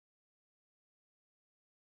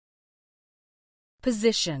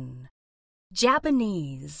position,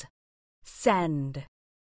 Japanese, send,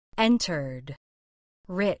 entered,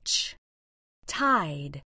 rich,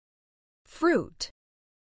 tide, fruit,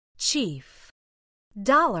 chief,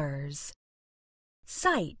 dollars,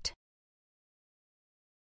 sight.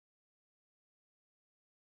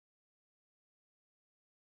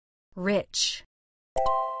 Rich,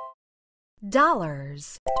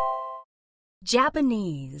 dollars,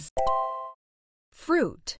 Japanese,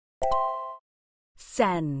 fruit,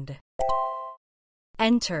 send,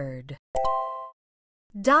 entered,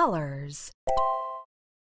 dollars,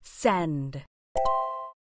 send,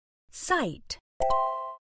 sight,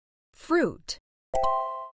 fruit.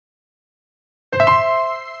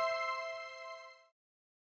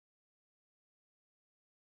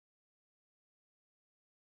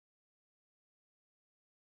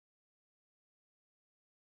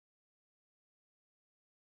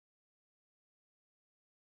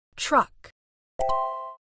 Truck,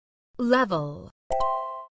 level,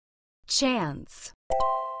 chance,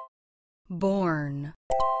 born,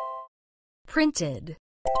 printed,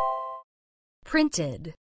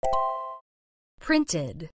 printed,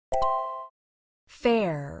 printed,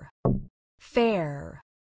 fair, fair,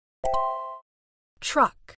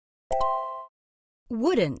 truck,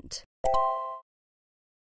 wouldn't.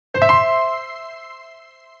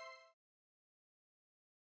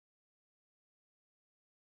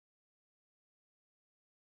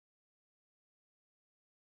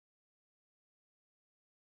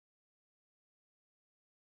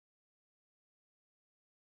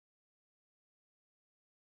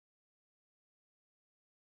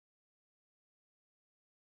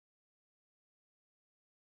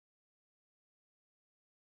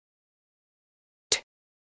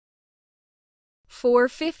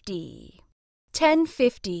 $4.50,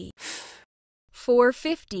 $10.50,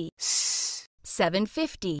 $4.50,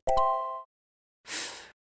 $7.50,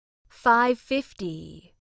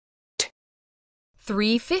 $5.50,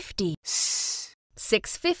 $3.50,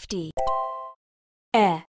 $6.50,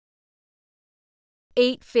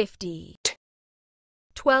 $8.50,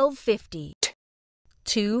 $12.50,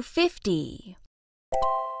 $2.50,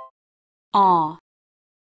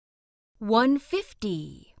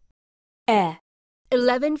 $1.50,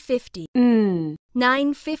 $11.50,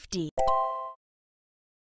 $9.50.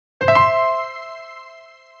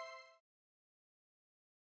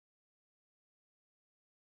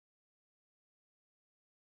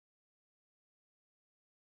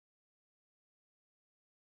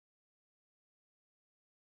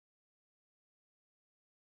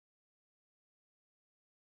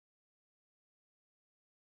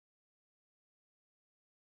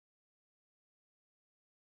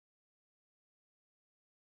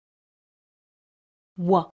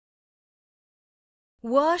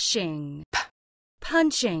 Washing,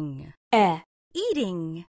 punching,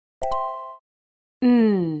 eating,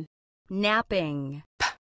 napping,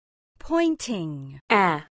 pointing,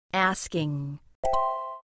 asking,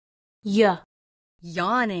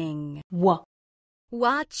 yawning,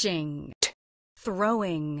 watching,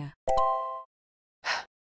 throwing,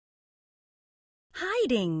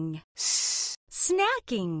 hiding,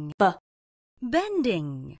 snacking,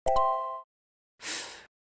 bending,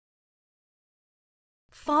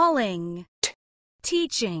 falling,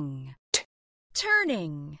 teaching,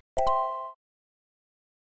 turning.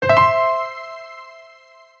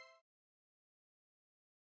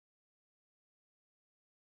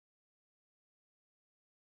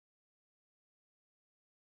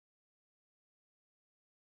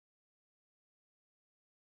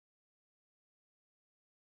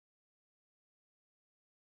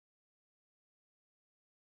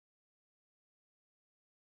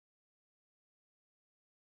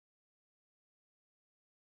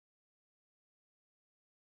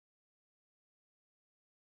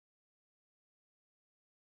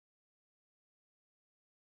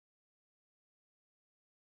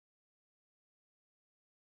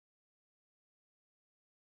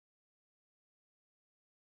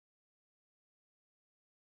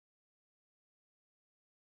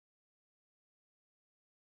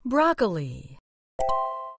 Broccoli,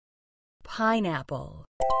 pineapple,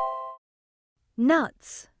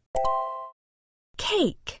 nuts,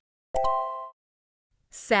 cake,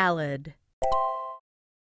 salad,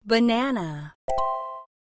 banana,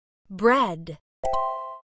 bread,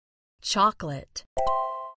 chocolate,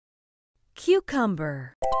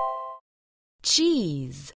 cucumber,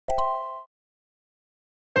 cheese.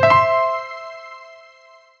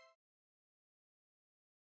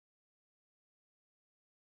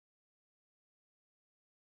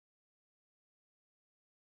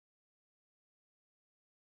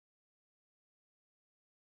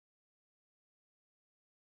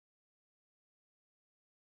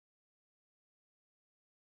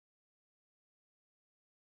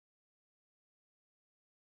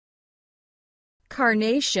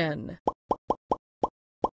 Carnation.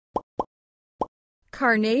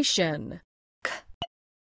 Carnation.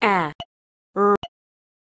 A R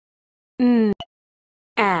N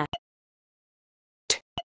A T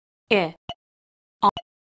E A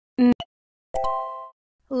N.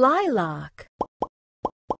 Lilac.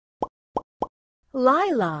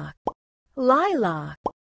 Lilac. Lilac.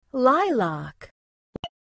 Lilac.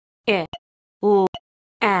 E L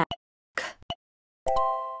A C.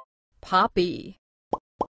 Poppy.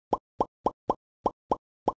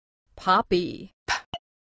 Poppy.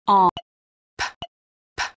 A P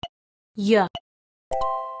P Y.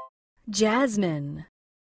 Jasmine.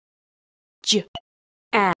 J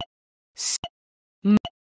A S M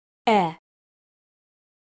E.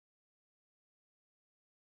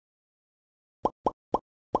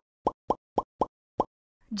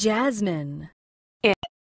 Jasmine. E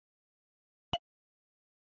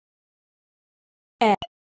E.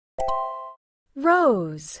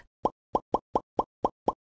 Rose.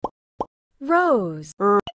 Rose.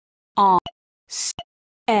 R A S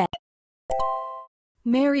E.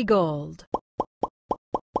 Marigold.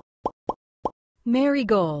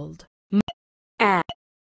 Marigold. M A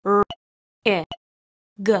R E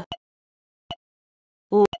G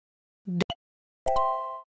L D.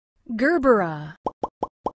 Gerbera.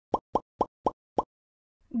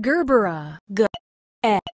 Gerbera. G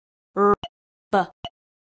E R B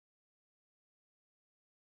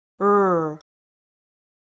R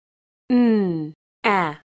N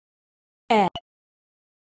A E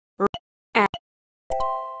R A.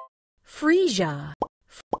 Freesia.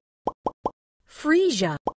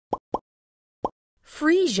 Freesia.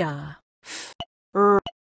 Freesia. F R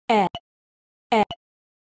E E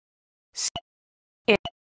S E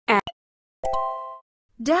A.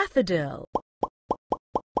 Daffodil.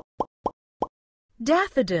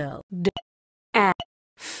 Daffodil. D A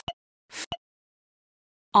F F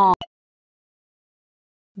A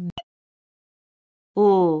D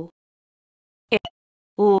L E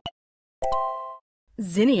L.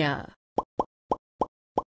 Zinnia.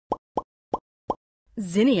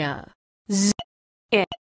 Zinnia. Z E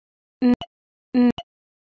N N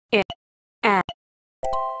E A.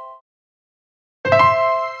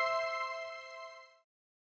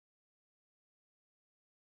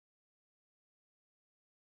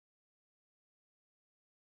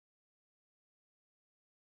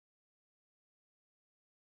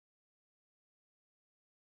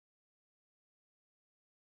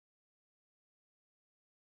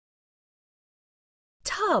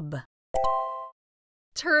 Tub.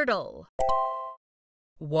 Turtle.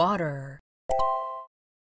 Water.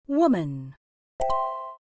 Woman.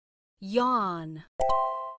 Yawn.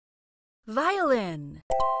 Violin.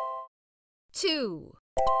 Two.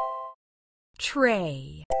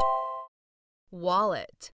 Tray.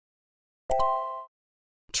 Wallet.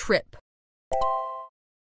 Trip.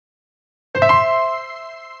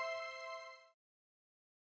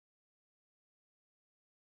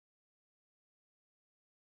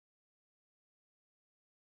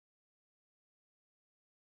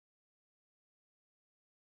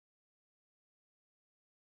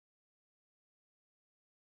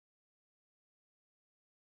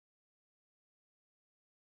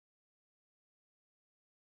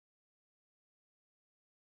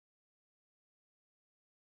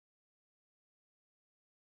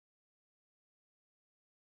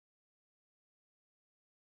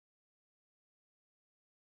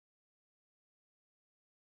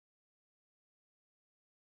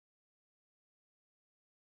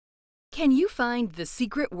 Can you find the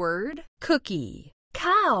secret word? Cookie.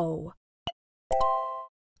 Cow.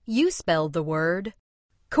 You spelled the word.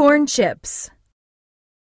 Corn chips.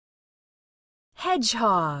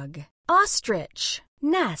 Hedgehog. Ostrich.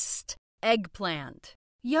 Nest. Eggplant.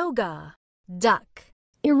 Yoga. Duck.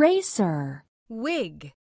 Eraser.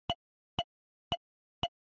 Wig.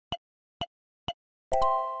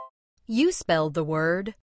 You spelled the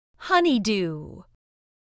word. Honeydew.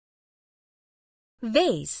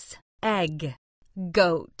 Vase. Egg.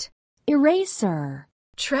 Goat. Eraser.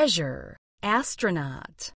 Treasure.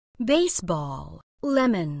 Astronaut. Baseball.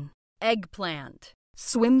 Lemon. Eggplant.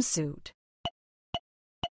 Swimsuit.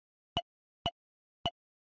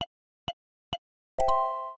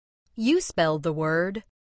 You spelled the word.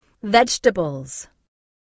 Vegetables.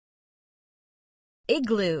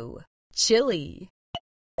 Igloo. Chili.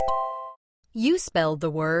 You spelled the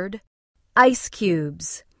word. Ice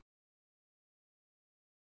cubes.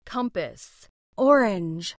 Compass.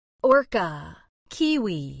 Orange. Orca.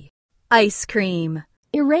 Kiwi. Ice cream.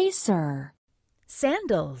 Eraser.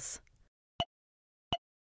 Sandals.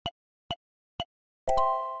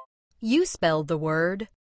 You spelled the word.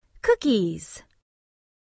 Cookies.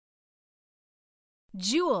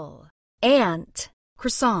 jewel, ant,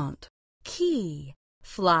 croissant, key,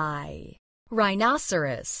 fly,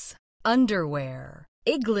 rhinoceros, underwear,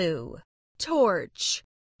 igloo, torch.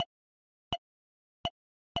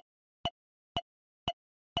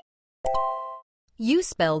 You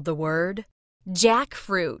spelled the word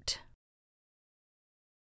jackfruit.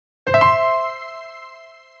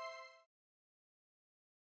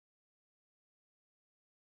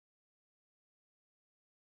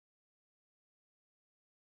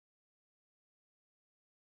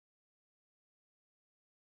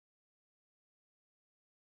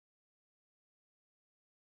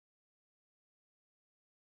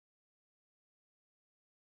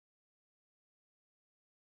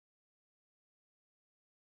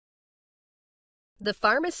 The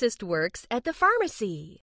pharmacist works at the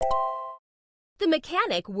pharmacy. The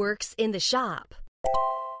mechanic works in the shop.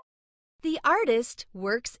 The artist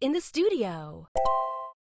works in the studio.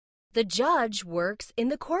 The judge works in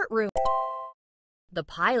the courtroom. The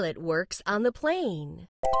pilot works on the plane.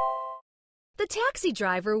 The taxi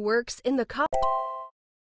driver works in the car.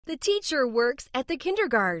 The teacher works at the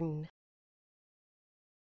kindergarten.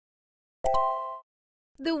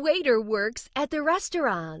 The waiter works at the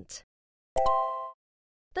restaurant.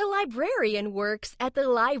 The librarian works at the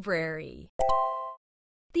library.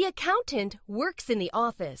 The accountant works in the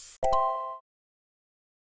office.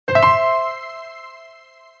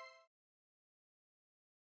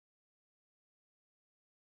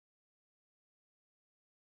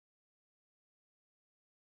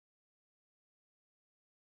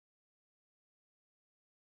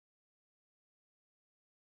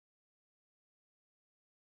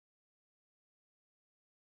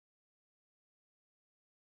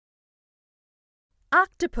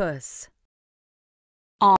 Octopus,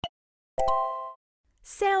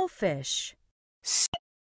 sailfish,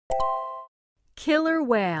 killer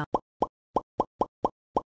whale,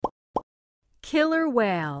 killer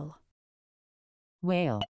whale,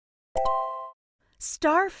 whale,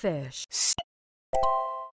 starfish,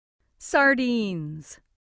 sardines,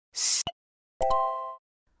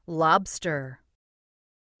 lobster,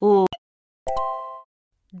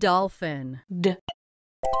 dolphin,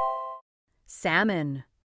 salmon,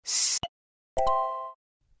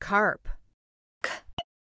 carp,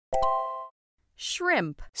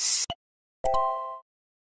 shrimp.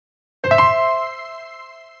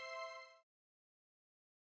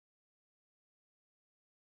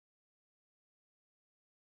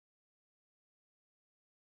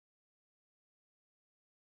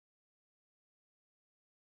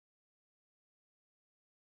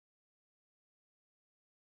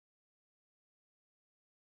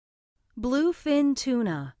 Bluefin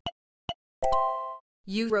tuna.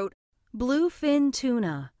 You wrote bluefin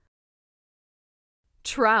tuna.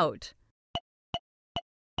 Trout.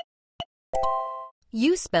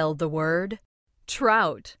 You spelled the word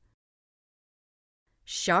trout.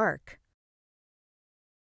 Shark.